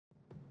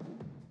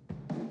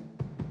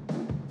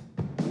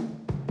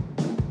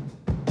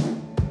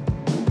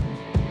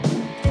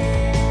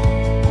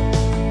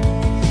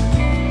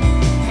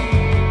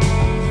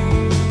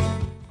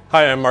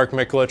Hi, I'm Marc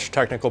Mikulich,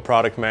 Technical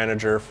Product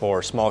Manager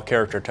for Small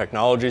Character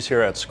Technologies here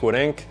at Squid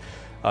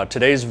Inc.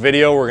 Today's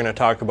video, we're going to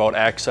talk about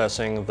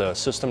accessing the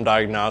System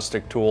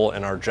Diagnostic tool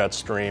in our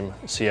JetStream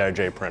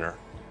CIJ printer.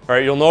 All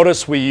right, you'll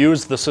notice we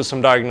use the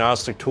System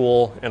Diagnostic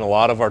tool in a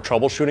lot of our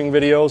troubleshooting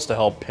videos to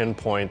help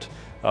pinpoint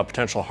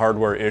potential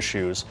hardware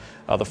issues.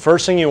 The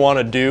first thing you want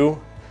to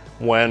do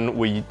when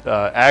we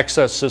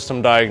access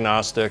System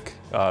Diagnostic,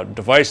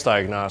 Device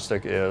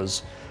Diagnostic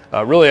is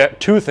really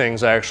two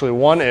things actually.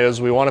 One is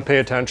we want to pay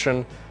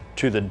attention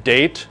to the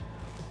date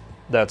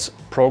that's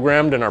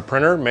programmed in our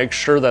printer. Make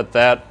sure that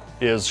that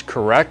is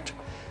correct.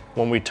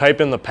 When we type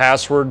in the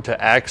password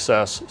to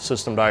access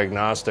System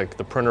Diagnostic,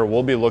 the printer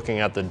will be looking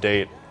at the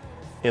date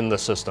in the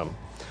system.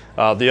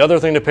 The other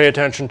thing to pay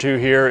attention to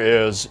here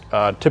is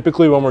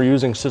typically when we're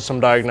using System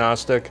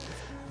Diagnostic,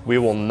 we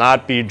will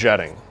not be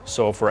jetting.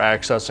 So if we're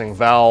accessing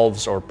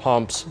valves or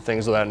pumps,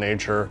 things of that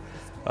nature,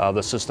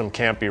 the system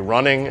can't be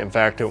running. In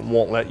fact, it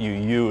won't let you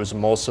use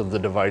most of the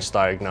device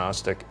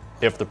diagnostic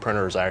if the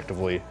printer is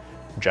actively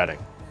jetting.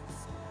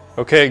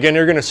 Okay, again,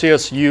 you're going to see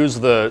us use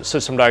the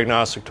System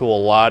Diagnostic tool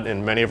a lot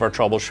in many of our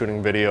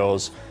troubleshooting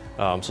videos.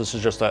 So this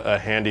is just a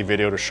handy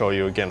video to show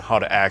you again how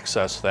to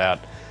access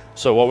that.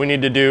 So what we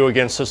need to do,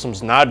 again,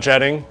 system's not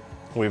jetting.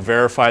 We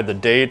verified the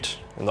date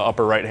in the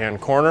upper right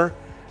hand corner.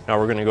 Now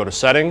we're going to go to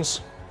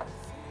Settings,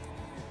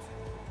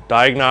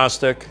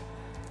 Diagnostic,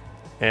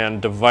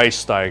 and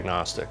Device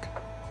Diagnostic.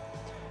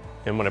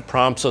 And when it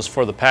prompts us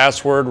for the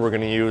password, we're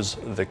going to use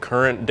the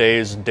current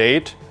day's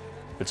date.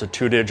 It's a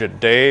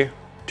 2-digit day,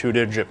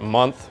 2-digit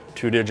month,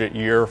 2-digit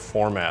year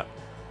format.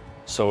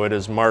 So it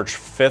is March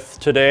 5th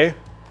today,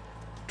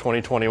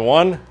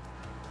 2021.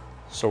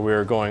 So we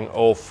are going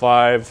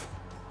 05,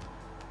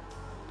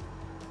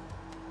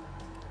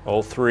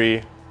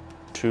 03,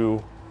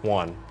 2,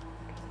 1.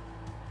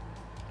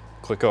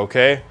 Click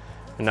OK.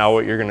 And now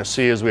what you're going to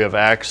see is we have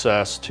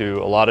access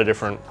to a lot of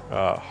different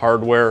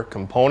hardware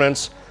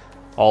components,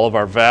 all of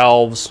our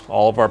valves,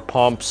 all of our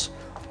pumps,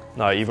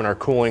 even our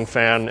cooling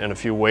fan, and a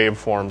few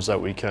waveforms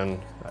that we can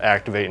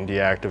activate and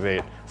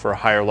deactivate for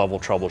higher level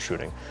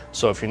troubleshooting.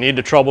 So if you need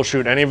to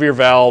troubleshoot any of your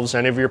valves,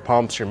 any of your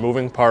pumps, your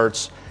moving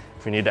parts,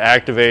 if you need to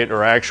activate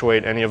or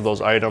actuate any of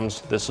those items,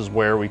 this is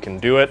where we can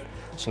do it.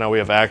 So now we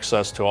have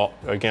access to,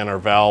 again, our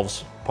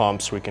valves,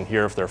 pumps. We can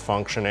hear if they're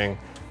functioning,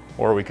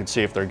 or we can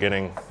see if they're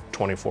getting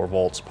 24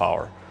 volts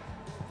power.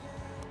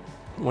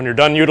 When you're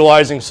done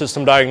utilizing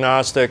System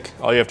Diagnostic,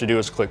 all you have to do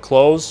is click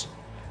Close.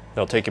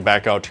 It'll take you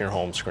back out to your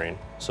home screen.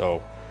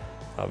 So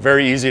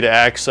very easy to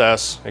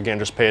access. Again,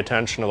 just pay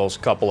attention to those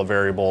couple of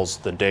variables,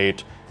 the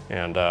date,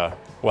 and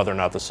whether or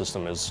not the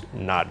system is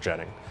not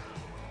jetting.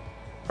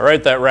 All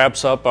right, that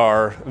wraps up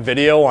our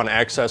video on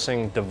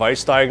accessing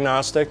Device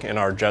Diagnostic in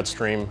our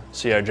JetStream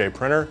CIJ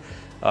printer.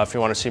 If you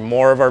want to see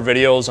more of our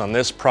videos on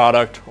this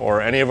product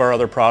or any of our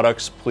other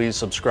products, please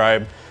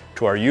subscribe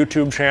to our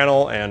YouTube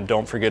channel, and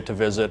don't forget to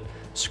visit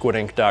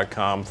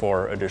squidinc.com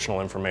for additional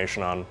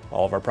information on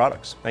all of our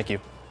products. Thank you.